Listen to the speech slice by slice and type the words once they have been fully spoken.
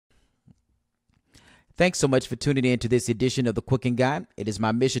Thanks so much for tuning in to this edition of the Quicken Guide. It is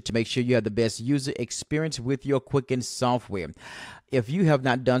my mission to make sure you have the best user experience with your Quicken software. If you have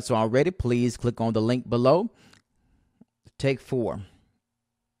not done so already, please click on the link below. Take 4.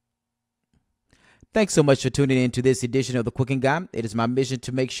 Thanks so much for tuning in to this edition of the Quicken Guide. It is my mission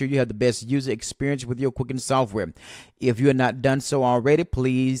to make sure you have the best user experience with your Quicken software. If you have not done so already,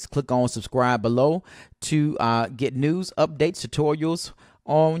 please click on subscribe below to get news, updates, tutorials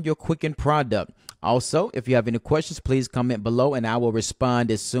on your Quicken product. Also, if you have any questions, please comment below and I will respond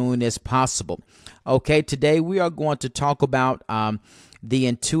as soon as possible. Okay, today we are going to talk about the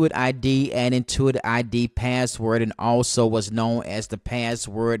Intuit ID and Intuit ID password, and also what's known as the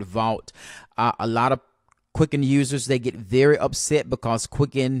password vault. A lot of Quicken users, they get very upset because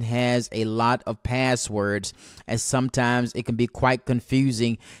Quicken has a lot of passwords, and sometimes it can be quite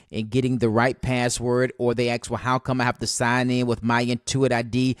confusing in getting the right password, or they ask, well, how come I have to sign in with my Intuit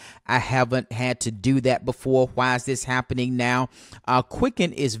ID? I haven't had to do that before. Why is this happening now?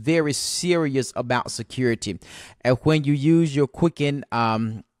 Quicken is very serious about security, and when you use your Quicken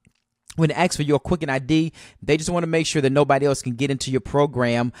when they ask for your Quicken ID, they just want to make sure that nobody else can get into your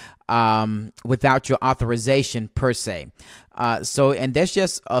program without your authorization per se. And that's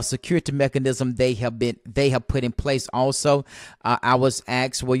just a security mechanism they have put in place. Also, I was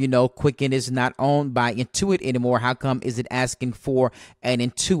asked, well, you know, Quicken is not owned by Intuit anymore. How come is it asking for an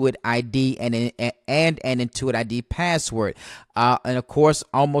Intuit ID and an Intuit ID password? And of course,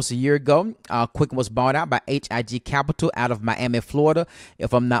 almost a year ago, Quicken was bought out by HIG Capital out of Miami, Florida,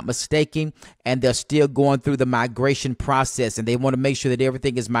 if I'm not mistaken, and they're still going through the migration process, and they want to make sure that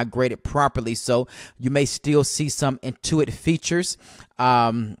everything is migrated properly. So you may still see some Intuit features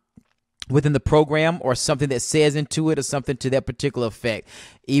within the program, or something that says Intuit or something to that particular effect.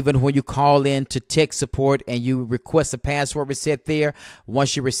 Even when you call in to tech support and you request a password reset there,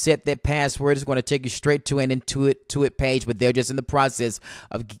 once you reset that password, it's going to take you straight to an Intuit page, but they're just in the process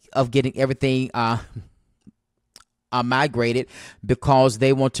of getting everything migrated, because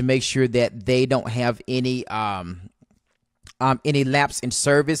they want to make sure that they don't have any lapse in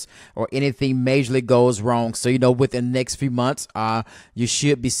service or anything majorly goes wrong. So, you know, within the next few months, you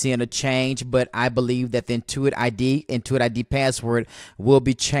should be seeing a change, but I believe that the Intuit ID password will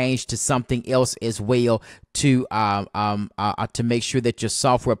be changed to something else as well to make sure that your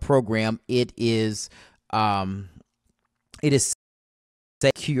software program, it is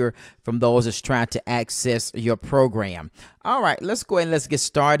secure from those that's trying to access your program. All right, let's go ahead and let's get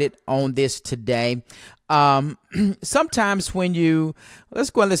started on this today. Sometimes when let's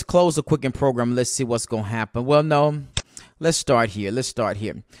go and let's close the Quicken program. Let's see what's going to happen. Well, no, let's start here.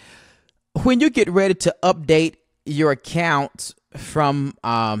 When you get ready to update your account from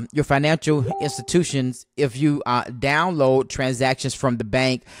your financial institutions, if you download transactions from the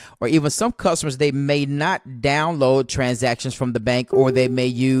bank, or even some customers, they may not download transactions from the bank, or they may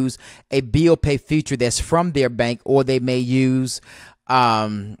use a bill pay feature that's from their bank, or they may use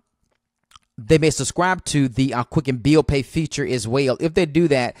they may subscribe to the Quicken bill pay feature as well. If they do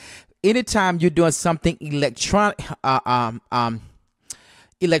that, anytime you're doing something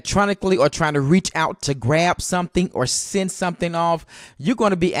electronically, or trying to reach out to grab something or send something off, you're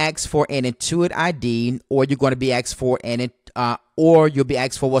going to be asked for an Intuit ID, or you're going to be asked for you'll be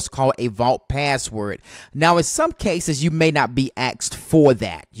asked for what's called a vault password. Now, in some cases, you may not be asked for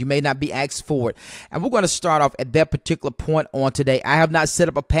that. You may not be asked for it. And we're going to start off at that particular point on today. I have not set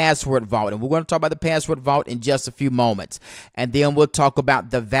up a password vault, and we're going to talk about the password vault in just a few moments. And then we'll talk about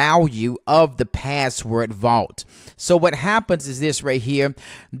the value of the password vault. So what happens is this right here.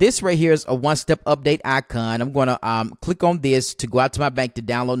 This right here is a one-step update icon. I'm going to click on this to go out to my bank to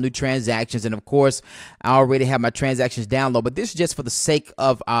download new transactions. And of course, I already have my transactions downloaded, but this is just for the sake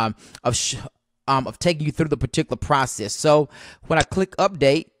of taking you through the particular process. So when I click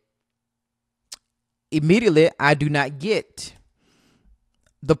update, immediately I do not get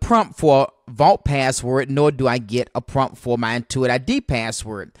the prompt for vault password, nor do I get a prompt for my Intuit ID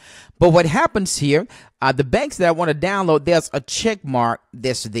password. But what happens here, the banks that I want to download, there's a check mark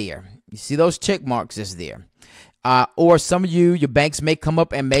that's there. You see those check marks that's there. Or some of your banks may come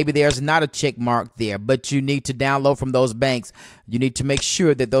up and maybe there's not a check mark there, but you need to download from those banks. You need to make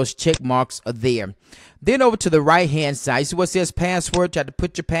sure that those check marks are there. Then over to the right hand side, you see what says password? Try to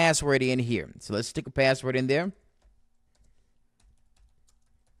put your password in here. So let's stick a password in there.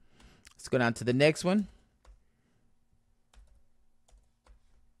 Let's go down to the next one.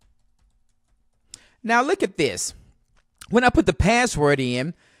 Now look at this. When I put the password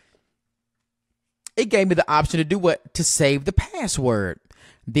in, it gave me the option to do what? To save the password.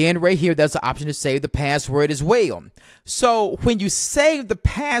 Then right here, there's an option to save the password as well. So when you save the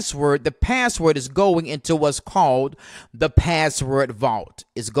password is going into what's called the password vault.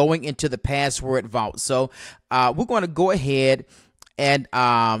 It's going into the password vault. So we're going to go ahead and,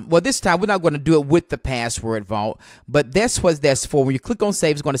 well, this time we're not going to do it with the password vault, but that's what that's for. When you click on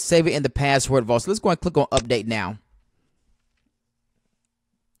save, it's going to save it in the password vault. So let's go and click on update now.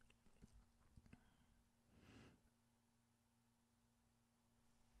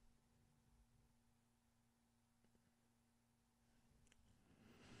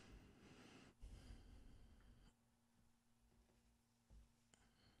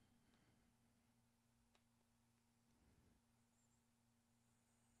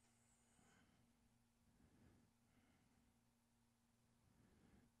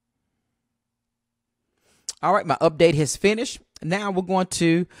 All right, my update has finished. Now we're going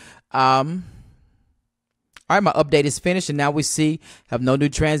to, all right, my update is finished, and now we see have no new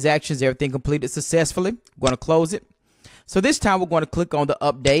transactions, everything completed successfully. We're going to close it. So this time we're going to click on the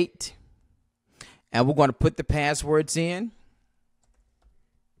update, and we're going to put the passwords in.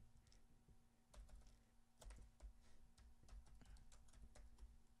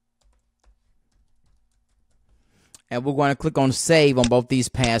 And we're going to click on save on both these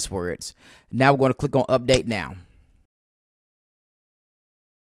passwords. Now we're going to click on update now.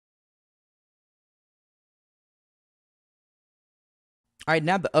 All right,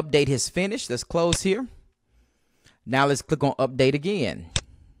 now the update has finished. Let's close here. Now let's click on update again.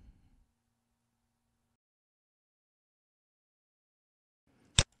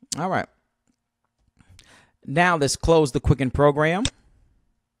 All right. Now let's close the Quicken program.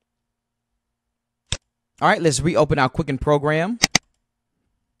 All right, let's reopen our Quicken program.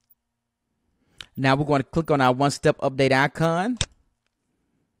 Now we're going to click on our one-step update icon.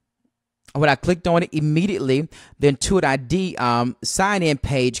 When I clicked on it, immediately the Intuit ID sign-in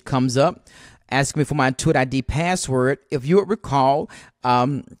page comes up, asking me for my Intuit ID password. If you would recall,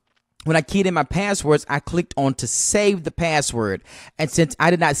 when I keyed in my passwords, I clicked on to save the password. And since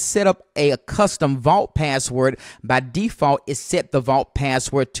I did not set up a custom vault password, by default, it set the vault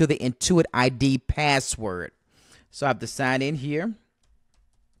password to the Intuit ID password. So I have to sign in here.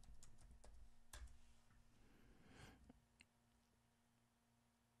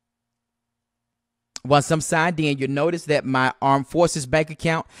 Once I'm signed in, you'll notice that my Armed Forces bank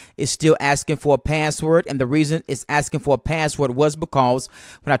account is still asking for a password. And the reason it's asking for a password was because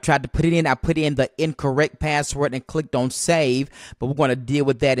when I tried to put it in, I put in the incorrect password and clicked on save. But we're going to deal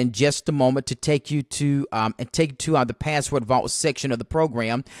with that in just a moment to take you to the password vault section of the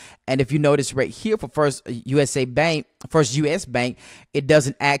program. And if you notice right here for First US Bank, it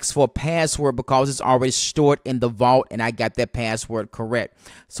doesn't ask for a password because it's already stored in the vault, and I got that password correct.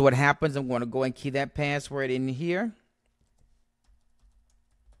 So what happens, I'm going to go and key that password in here.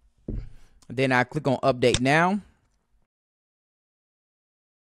 Then I click on update now.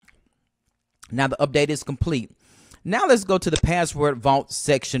 Now the update is complete. Now let's go to the password vault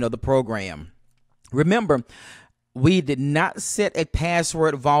section of the program. Remember, we did not set a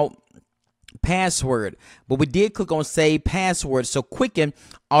password vault password, but we did click on save password. So Quicken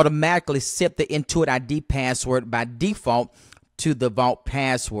automatically set the Intuit ID password by default to the vault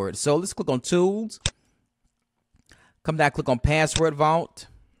password. So let's click on tools, come down, click on password vault,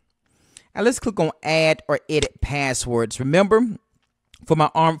 and let's click on add or edit passwords. Remember, for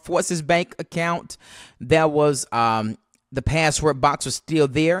my Armed Forces bank account, there was the password box was still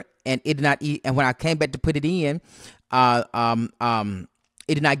there, and it did not. And when I came back to put it in,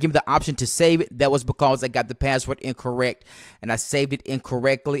 it did not give me the option to save it. That was because I got the password incorrect, and I saved it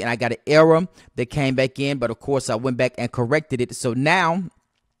incorrectly, and I got an error that came back in. But of course, I went back and corrected it. So now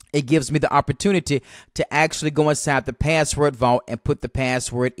it gives me the opportunity to actually go inside the password vault and put the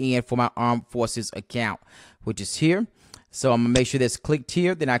password in for my Armed Forces account, which is here. So I'm gonna make sure that's clicked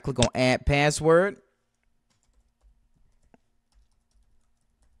here. Then I click on add password.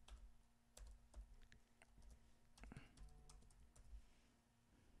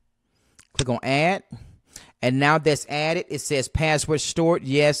 Click on add, and now that's added. It says password stored,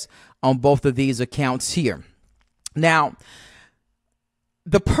 yes, on both of these accounts here. Now,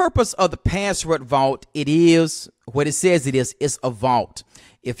 the purpose of the password vault, it is what it says it is. It's a vault.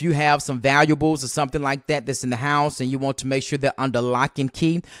 If you have some valuables or something like that that's in the house and you want to make sure they're under lock and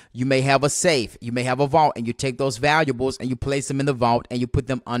key, you may have a safe, you may have a vault, and you take those valuables and you place them in the vault and you put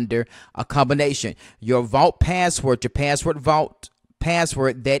them under a combination. Your vault password, your password vault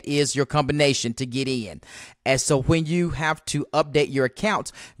password that is your combination to get in. And so when you have to update your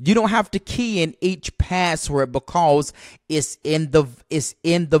accounts, you don't have to key in each password because it's in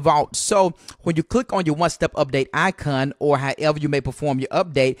the vault. So when you click on your one-step update icon, or however you may perform your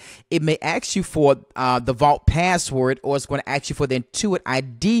update, it may ask you for the vault password, or it's going to ask you for the Intuit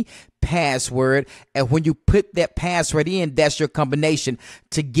ID password. And when you put that password in, that's your combination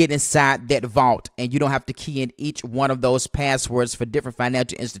to get inside that vault. And you don't have to key in each one of those passwords for different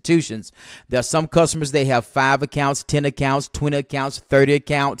financial institutions. There are some customers, they have 5 accounts, 10 accounts, 20 accounts, 30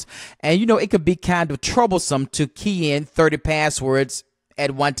 accounts. And you know, it could be kind of troublesome to key in 30 passwords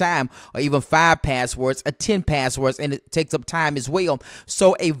at one time, or even 5 passwords or 10 passwords, and it takes up time as well.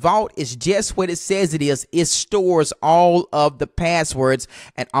 So a vault is just what it says it is. It stores all of the passwords,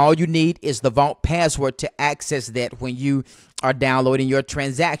 and all you need is the vault password to access that when you are downloading your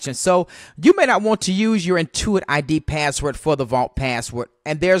transaction. So you may not want to use your Intuit ID password for the vault password,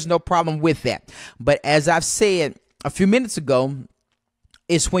 and there's no problem with that. But as I've said a few minutes ago,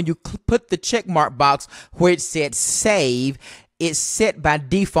 it's when you put the check mark box where it said save, it's set by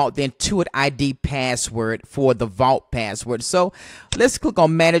default the Intuit ID password for the vault password. So let's click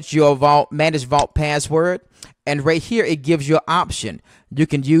on manage vault password, and right here it gives you an option. You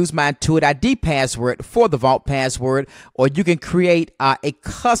can use my Intuit ID password for the vault password, or you can create a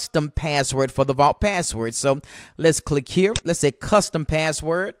custom password for the vault password. So let's click here. Let's say custom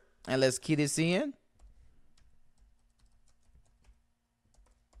password, and let's key this in.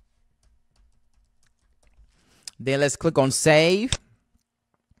 Then let's click on save.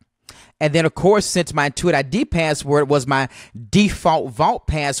 And then, of course, since my Intuit ID password was my default vault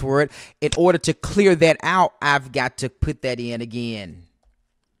password, in order to clear that out, I've got to put that in again.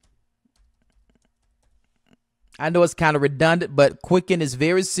 I know it's kind of redundant, but Quicken is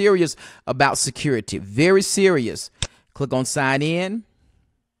very serious about security. Very serious. Click on sign in.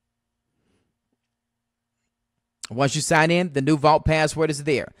 Once you sign in, the new vault password is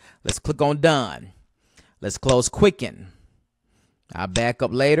there. Let's click on done. Let's close Quicken. I'll back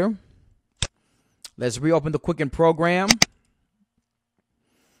up later. Let's reopen the Quicken program.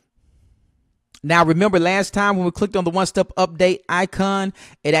 Now, remember last time when we clicked on the one-step update icon,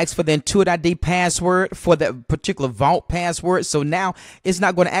 it asked for the Intuit ID password for that particular vault password. So now it's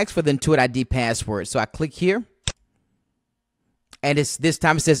not going to ask for the Intuit ID password. So I click here. And this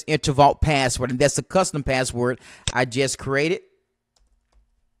time it says enter vault password. And that's a custom password I just created.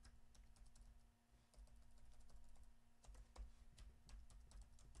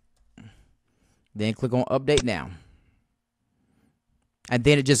 Then click on update now. And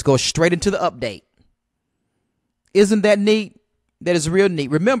then it just goes straight into the update. Isn't that neat? That is real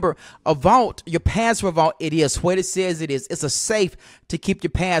neat. Remember, a vault, your password vault, it is what it says it is. It's a safe to keep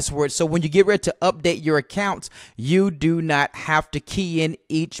your password. So when you get ready to update your accounts, you do not have to key in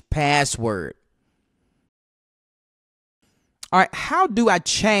each password. All right, how do I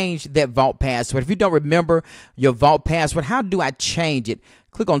change that vault password? If you don't remember your vault password, how do I change it?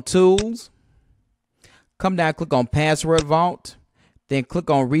 Click on Tools. Come down, click on Password Vault, then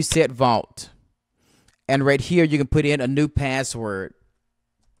click on Reset Vault. And right here, you can put in a new password.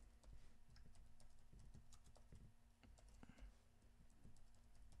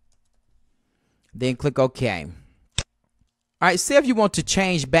 Then click OK. All right, say if you want to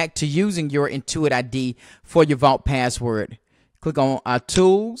change back to using your Intuit ID for your vault password. Click on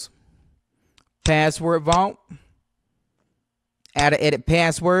Tools, Password Vault, Add or Edit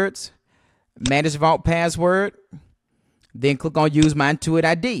Passwords. Manage vault password, then click on use my Intuit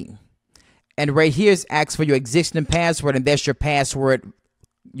ID. And right here is ask for your existing password, and that's your password,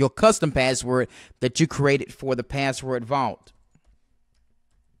 your custom password that you created for the password vault.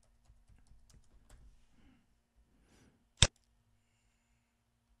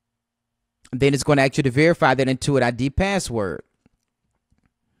 Then it's going to ask you to verify that Intuit ID password.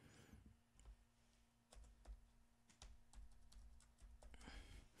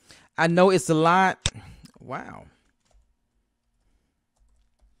 I know it's a lot. Wow.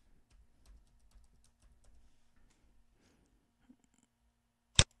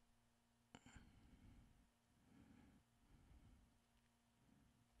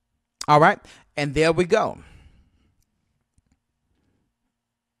 All right. And there we go.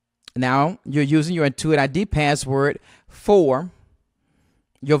 Now you're using your Intuit ID password for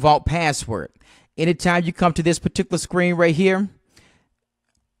your vault password. Anytime you come to this particular screen right here,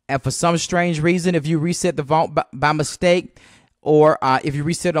 and for some strange reason, if you reset the vault by mistake, or if you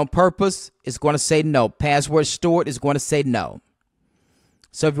reset it on purpose, it's going to say no. Password stored is going to say no.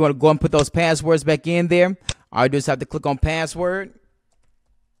 So if you want to go and put those passwords back in there, all you do is have to click on password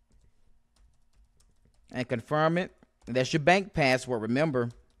and confirm it. That's your bank password. Remember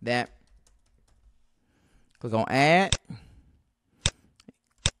that. Click on add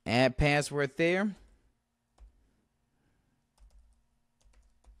password there.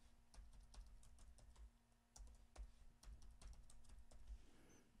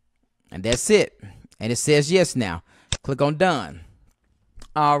 And that's it. And it says yes now. Click on done.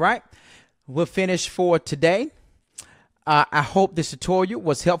 All right. We're finished for today. I hope this tutorial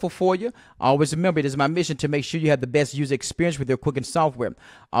was helpful for you. Always remember, it is my mission to make sure you have the best user experience with your Quicken software.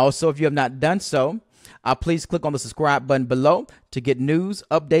 Also, if you have not done so, please click on the subscribe button below to get news,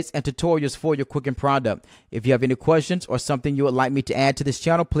 updates, and tutorials for your Quicken product. If you have any questions or something you would like me to add to this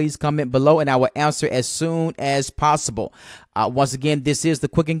channel, please comment below and I will answer as soon as possible. Once again, this is the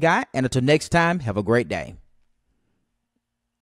Quicken Guy, and until next time, have a great day.